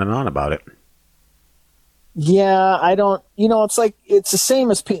goes on and on about it. Yeah, I don't. It's like it's the same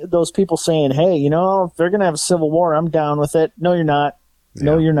as those people saying, "Hey, if they're gonna have a civil war, I'm down with it." No, you're not. Yeah.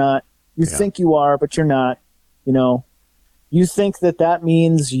 No, you're not. You think you are, but you're not. You think that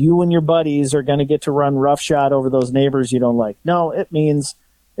means you and your buddies are going to get to run roughshod over those neighbors you don't like. No, it means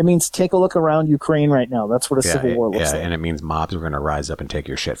take a look around Ukraine right now. That's what a civil war looks like. Yeah, and it means mobs are going to rise up and take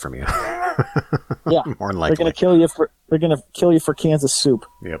your shit from you. Yeah, more than likely. They're going to kill you for cans of soup.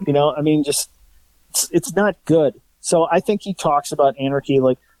 Yep. It's not good. So I think he talks about anarchy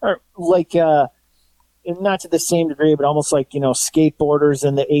not to the same degree, but almost like, skateboarders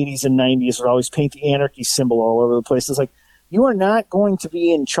in the 80s and 90s would always paint the anarchy symbol all over the place. It's like, you are not going to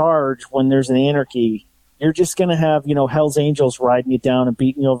be in charge when there's an anarchy. You're just going to have, Hell's Angels riding you down and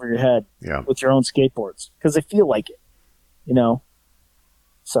beating you over your head with your own skateboards because they feel like it,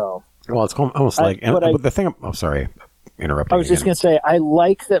 So. Well, it's almost sorry, interrupting. I was just going to say, I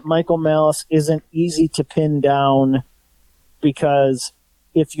like that Michael Malice isn't easy to pin down because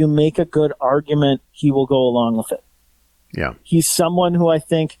if you make a good argument, he will go along with it. Yeah. He's someone who I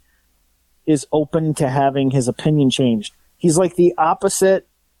think is open to having his opinion changed. He's like the opposite.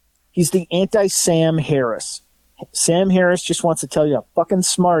 He's the anti-Sam Harris. Sam Harris just wants to tell you how fucking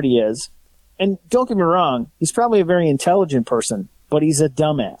smart he is. And don't get me wrong, he's probably a very intelligent person, but he's a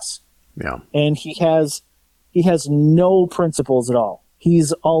dumbass. Yeah. And he has no principles at all.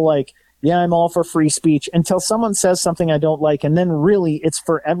 He's all like, yeah, I'm all for free speech until someone says something I don't like. And then really it's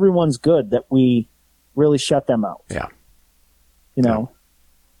for everyone's good that we really shut them out. Yeah.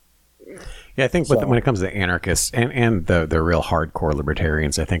 Yeah, I think when it comes to anarchists and the real hardcore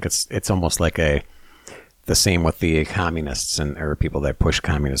libertarians, I think it's almost like the same with the communists or people that push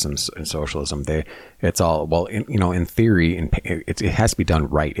communism and socialism. It's all, well, in theory, it has to be done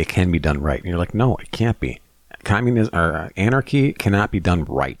right. It can be done right. And you're like, no, it can't be. Communism or anarchy cannot be done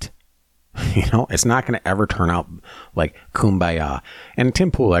right. It's not going to ever turn out like kumbaya. And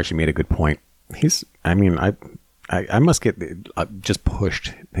Tim Pool actually made a good point. I must get just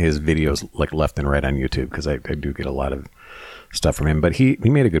pushed his videos like left and right on YouTube because I do get a lot of stuff from him. But he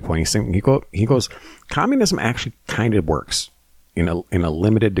made a good point. He goes, communism actually kind of works in a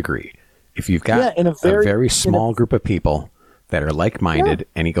limited degree. If you've got a very small group of people that are like-minded,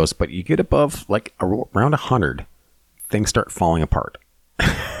 and he goes, but you get above like around 100, things start falling apart.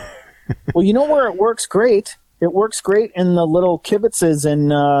 Well, where it works great? It works great in the little kibbutzes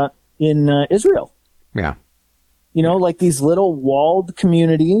in Israel. Yeah. Like these little walled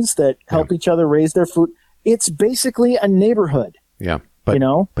communities that help each other raise their food. It's basically a neighborhood. Yeah.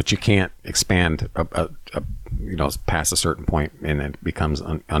 But you can't expand past a certain point and it becomes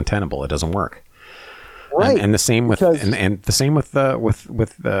untenable. It doesn't work. Right. And the same with and the same with the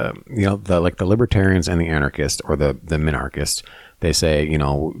like the libertarians and the anarchists or the minarchists. They say,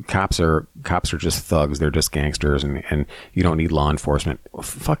 cops are just thugs. They're just gangsters, and you don't need law enforcement. Well,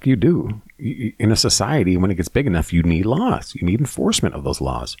 fuck, you do. In a society, when it gets big enough, you need laws. You need enforcement of those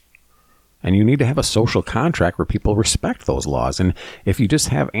laws. And you need to have a social contract where people respect those laws. And if you just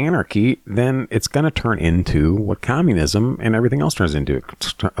have anarchy, then it's going to turn into what communism and everything else turns into.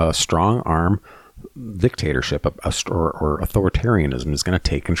 A strong arm dictatorship or authoritarianism is going to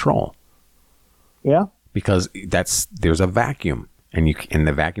take control. Yeah. Because there's a vacuum. And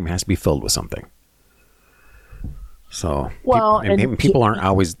the vacuum has to be filled with something. So, people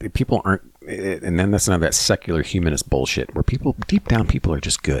aren't, and then that's none of that secular humanist bullshit where deep down, people are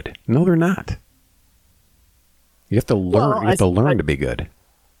just good. No, they're not. You have to learn, to be good.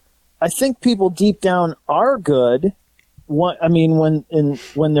 I think people deep down are good.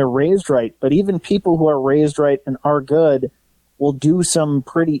 When they're raised right, but even people who are raised right and are good will do some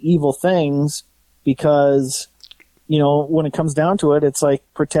pretty evil things because, when it comes down to it, it's like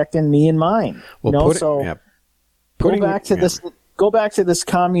protecting me and mine. Well, go back to this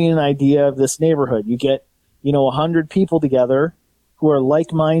commune idea of this neighborhood. You get, 100 people together who are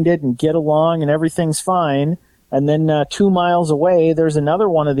like-minded and get along and everything's fine. And then 2 miles away, there's another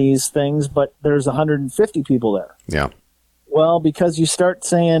one of these things, but there's 150 people there. Yeah. Well, because you start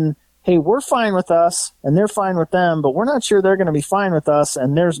saying, hey, we're fine with us and they're fine with them, but we're not sure they're going to be fine with us.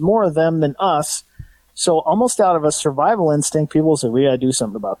 And there's more of them than us. So almost out of a survival instinct, people say, we got to do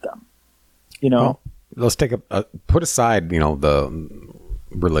something about them. Well, let's take put aside, the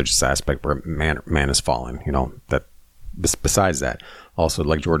religious aspect where man has fallen, that besides that, also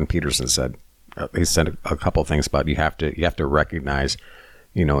like Jordan Peterson said, he said a couple of things about you have to recognize,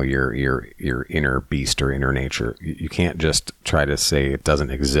 your inner beast or inner nature. You can't just try to say it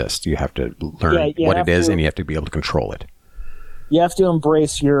doesn't exist. You have to learn what it is, and you have to be able to control it. You have to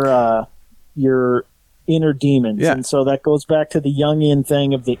embrace your inner demons. Yeah. And so that goes back to the Jungian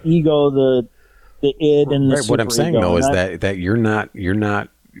thing of the ego, the id, and the right. What I'm saying though is that you're not.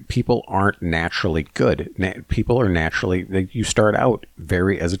 People aren't naturally good. People are naturally. You start out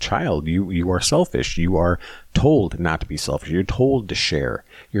as a child. You are selfish. You are told not to be selfish. You're told to share.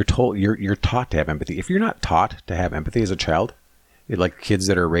 You're taught to have empathy. If you're not taught to have empathy as a child, like kids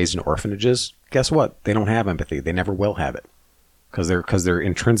that are raised in orphanages, guess what? They don't have empathy. They never will have it because they're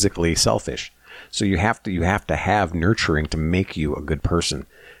intrinsically selfish. So you have to have nurturing to make you a good person.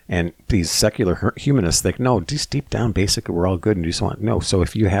 And these secular humanists think, no, just deep down, basically, we're all good and do so on. No, so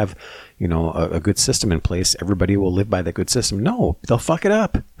if you have, a good system in place, everybody will live by that good system. No, they'll fuck it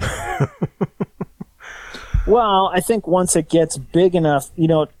up. Well, I think once it gets big enough,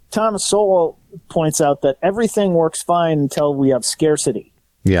 Thomas Sowell points out that everything works fine until we have scarcity.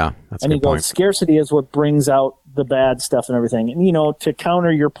 Yeah, that's a good point. And he goes, scarcity is what brings out the bad stuff and everything. And, to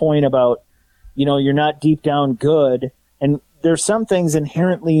counter your point about, you're not deep down good, and there's some things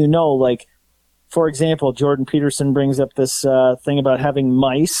inherently, like, for example, Jordan Peterson brings up this thing about having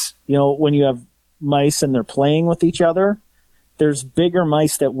mice. When you have mice and they're playing with each other, there's bigger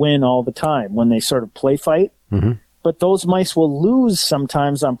mice that win all the time when they sort of play fight. Mm-hmm. But those mice will lose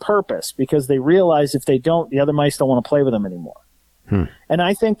sometimes on purpose because they realize if they don't, the other mice don't want to play with them anymore. And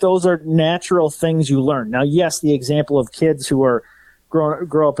I think those are natural things you learn. Now, yes, the example of kids who are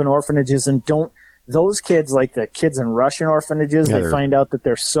grow up in orphanages and don't. Those kids, like the kids in Russian orphanages, they find out that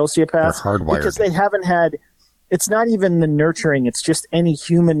they're sociopaths. They're hardwired. Because they haven't had, it's not even the nurturing, it's just any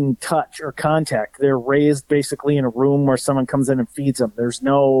human touch or contact. They're raised basically in a room where someone comes in and feeds them. There's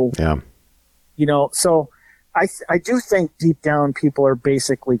no, so I do think deep down people are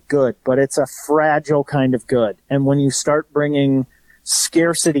basically good, but it's a fragile kind of good. And when you start bringing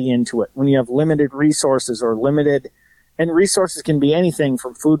scarcity into it, when you have limited resources or limited, and resources can be anything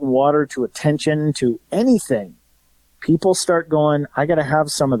from food and water to attention to anything. People start going, I got to have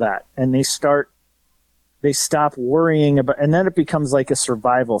some of that. And they stop worrying about, and then it becomes like a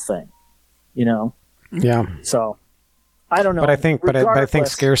survival thing, Yeah. So I don't know. But I think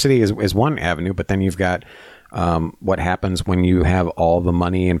scarcity is one avenue, but then you've got what happens when you have all the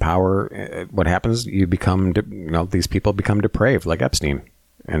money and power. What happens? You become, these people become depraved like Epstein.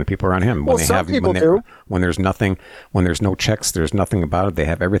 And the people around him, when there's nothing, when there's no checks, there's nothing about it. They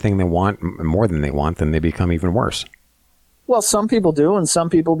have everything they want, more than they want, then they become even worse. Well, some people do, and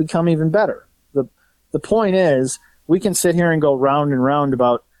some people become even better. The point is, we can sit here and go round and round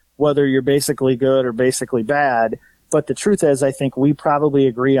about whether you're basically good or basically bad. But the truth is, I think we probably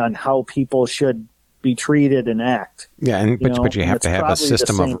agree on how people should be treated and act. Yeah, but you have to have a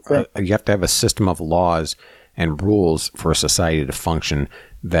system of laws and rules for a society to function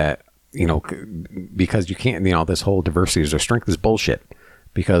that, because you can't, this whole diversity is their strength is bullshit.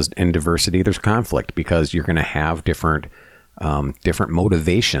 Because in diversity, there's conflict, because you're going to have different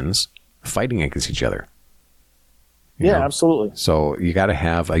motivations fighting against each other. Yeah, absolutely. So you got to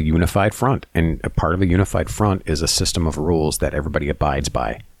have a unified front, and a part of a unified front is a system of rules that everybody abides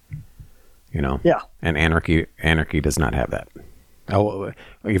by. Yeah. And anarchy does not have that. Oh,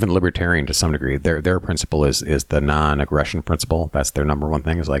 even libertarian to some degree, their principle is the non-aggression principle. That's their number one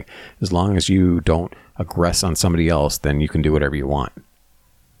thing. Is like, as long as you don't aggress on somebody else, then you can do whatever you want.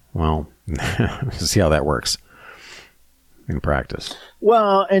 Well, see how that works in practice.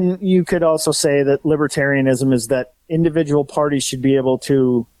 Well, and you could also say that libertarianism is that individual parties should be able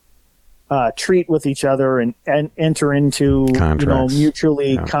to treat with each other and enter into contracts.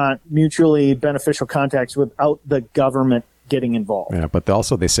 Mutually beneficial contacts without the government getting involved. Yeah, but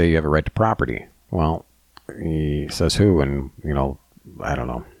also they say you have a right to property. Well, he says who, and I don't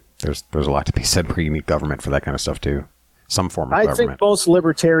know. There's a lot to be said where you need government for that kind of stuff too. Some form of government. I think most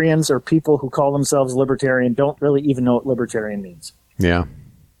libertarians or people who call themselves libertarian don't really even know what libertarian means. Yeah.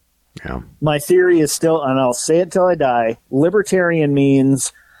 Yeah. My theory is still, and I'll say it till I die, libertarian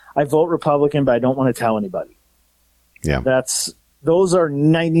means I vote Republican, but I don't want to tell anybody. Yeah. Those are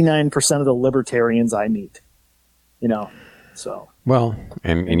 99% of the libertarians I meet. So. Well,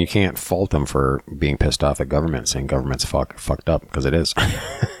 and you can't fault them for being pissed off at government, saying government's fucked up, because it is.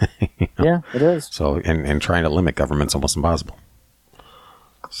 Yeah, it is. So, and trying to limit government's almost impossible.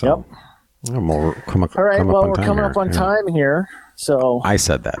 So, yep. We're coming up on time here. So I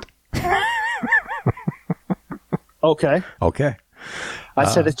said that. Okay. I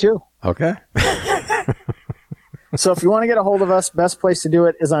said it too. Okay. So if you want to get a hold of us, best place to do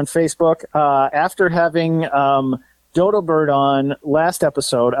it is on Facebook. After having Dodo Bird on last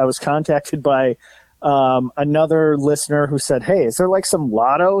episode, I was contacted by another listener who said, "Hey, is there like some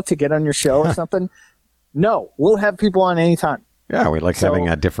lotto to get on your show or something?" No, we'll have people on anytime. Yeah, we like having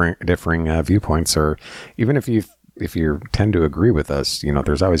differing viewpoints, or even if you tend to agree with us,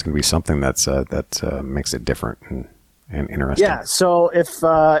 there's always going to be something that makes it different and interesting. Yeah. So if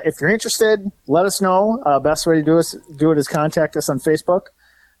you're interested, let us know. Best way to do it is contact us on Facebook.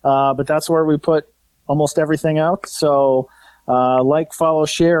 But that's where we put almost everything out. So like, follow,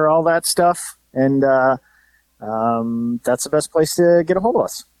 share, all that stuff, and that's the best place to get a hold of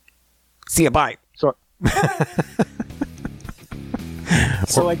us. See you. Bye.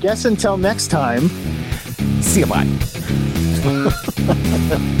 So I guess until next time. See you. Bye.